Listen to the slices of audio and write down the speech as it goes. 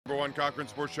Number One Cochran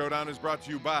Sports Showdown is brought to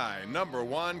you by Number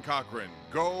One Cochran,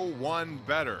 Go One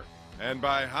Better, and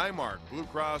by Highmark Blue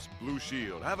Cross Blue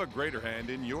Shield. Have a greater hand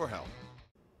in your health.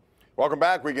 Welcome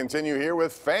back. We continue here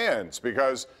with fans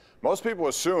because most people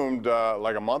assumed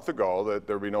like a month ago that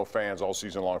there would be no fans all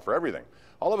season long for everything.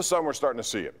 All of a sudden, we're starting to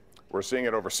see it. We're seeing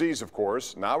it overseas, of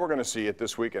course. Now we're going to see it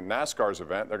this week at NASCAR's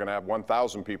event. They're going to have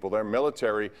 1,000 people there,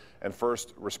 military and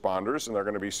first responders, and they're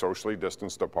going to be socially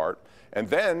distanced apart. And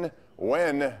then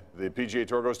when the PGA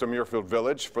Tour goes to Muirfield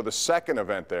Village for the second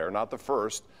event there, not the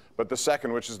first, but the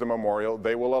second, which is the Memorial,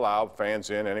 they will allow fans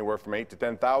in anywhere from 8,000 to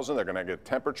 10,000. They're going to get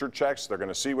temperature checks. They're going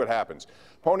to see what happens.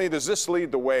 Pony, does this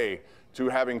lead the way to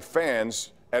having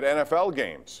fans at NFL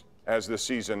games as this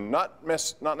season not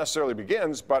necessarily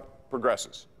begins, but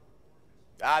progresses?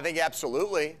 I think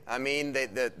absolutely. I mean,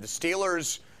 the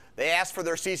Steelers, they asked for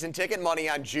their season ticket money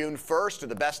on June 1st, to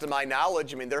the best of my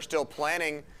knowledge. I mean, they're still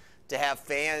planning to have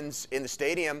fans in the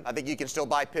stadium. I think you can still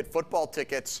buy Pitt football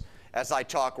tickets as I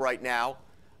talk right now.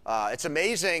 It's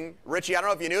amazing. Richie, I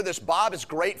don't know if you knew this. Bob is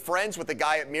great friends with the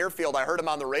guy at Muirfield. I heard him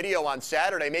on the radio on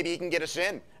Saturday. Maybe he can get us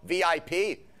in,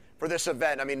 VIP, for this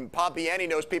event. I mean, Pompeani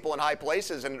knows people in high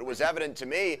places, and it was evident to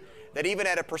me that even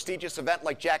at a prestigious event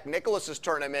like Jack Nicklaus's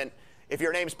tournament, if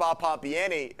your name's Bob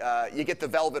Pompeani, you get the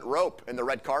velvet rope and the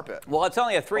red carpet. Well, it's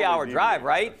only a 3-hour drive,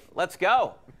 right? Let's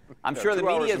go. I'm sure the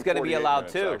media is going to be allowed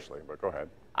too. Actually, but go ahead.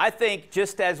 I think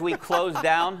just as we close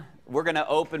down, we're going to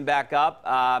open back up,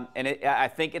 and I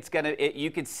think it's going to.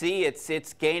 You can see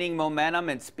it's gaining momentum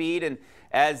and speed, and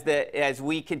as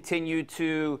we continue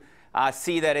to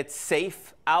see that it's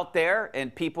safe out there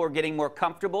and people are getting more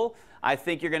comfortable, I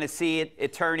think you're going to see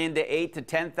it turn into 8,000 to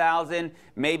 10,000,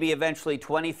 maybe eventually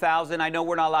 20,000. I know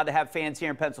we're not allowed to have fans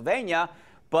here in Pennsylvania,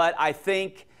 but I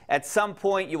think at some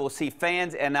point you will see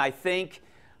fans, and I think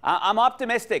I'm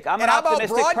optimistic. I'm an optimistic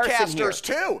person here. And how about broadcasters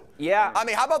too? Yeah. I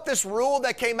mean, how about this rule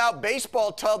that came out?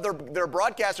 Baseball told their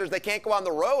broadcasters they can't go on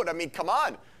the road. I mean, come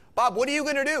on. Bob, what are you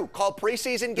going to do? Call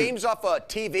preseason games off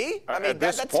TV? I mean,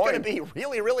 that's going to be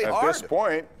really, really hard. At this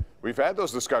point, we've had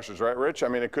those discussions, right, Rich? I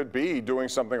mean, it could be doing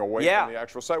something away from the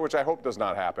actual site, which I hope does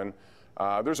not happen.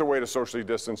 There's a way to socially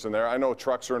distance in there. I know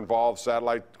trucks are involved,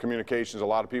 satellite communications, a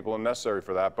lot of people are necessary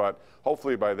for that, but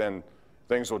hopefully by then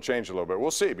things will change a little bit. We'll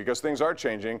see, because things are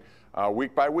changing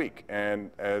week by week. And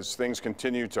as things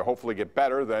continue to hopefully get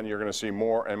better, then you're going to see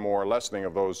more and more lessening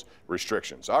of those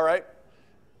restrictions. All right,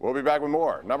 we'll be back with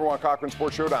more. Number One Cochran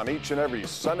Sports Showdown each and every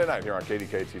Sunday night here on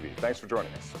KDKA-TV. Thanks for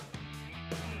joining us.